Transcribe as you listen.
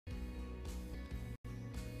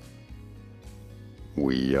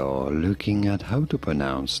We are looking at how to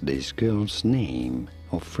pronounce this girl's name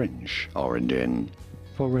of French origin.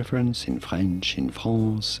 For reference, in French, in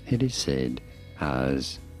France, it is said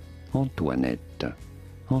as Antoinette,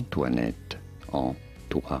 Antoinette,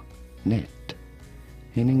 Antoinette.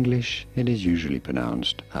 In English, it is usually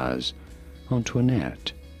pronounced as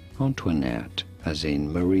Antoinette, Antoinette, as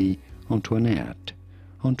in Marie-Antoinette,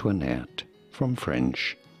 Antoinette, from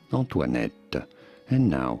French, Antoinette. And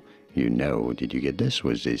now, you know. Did you get this?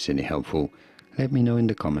 Was this any helpful? Let me know in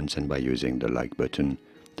the comments and by using the like button.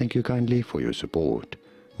 Thank you kindly for your support.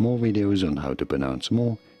 More videos on how to pronounce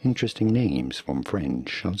more interesting names from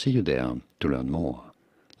French. I'll see you there to learn more.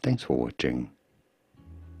 Thanks for watching.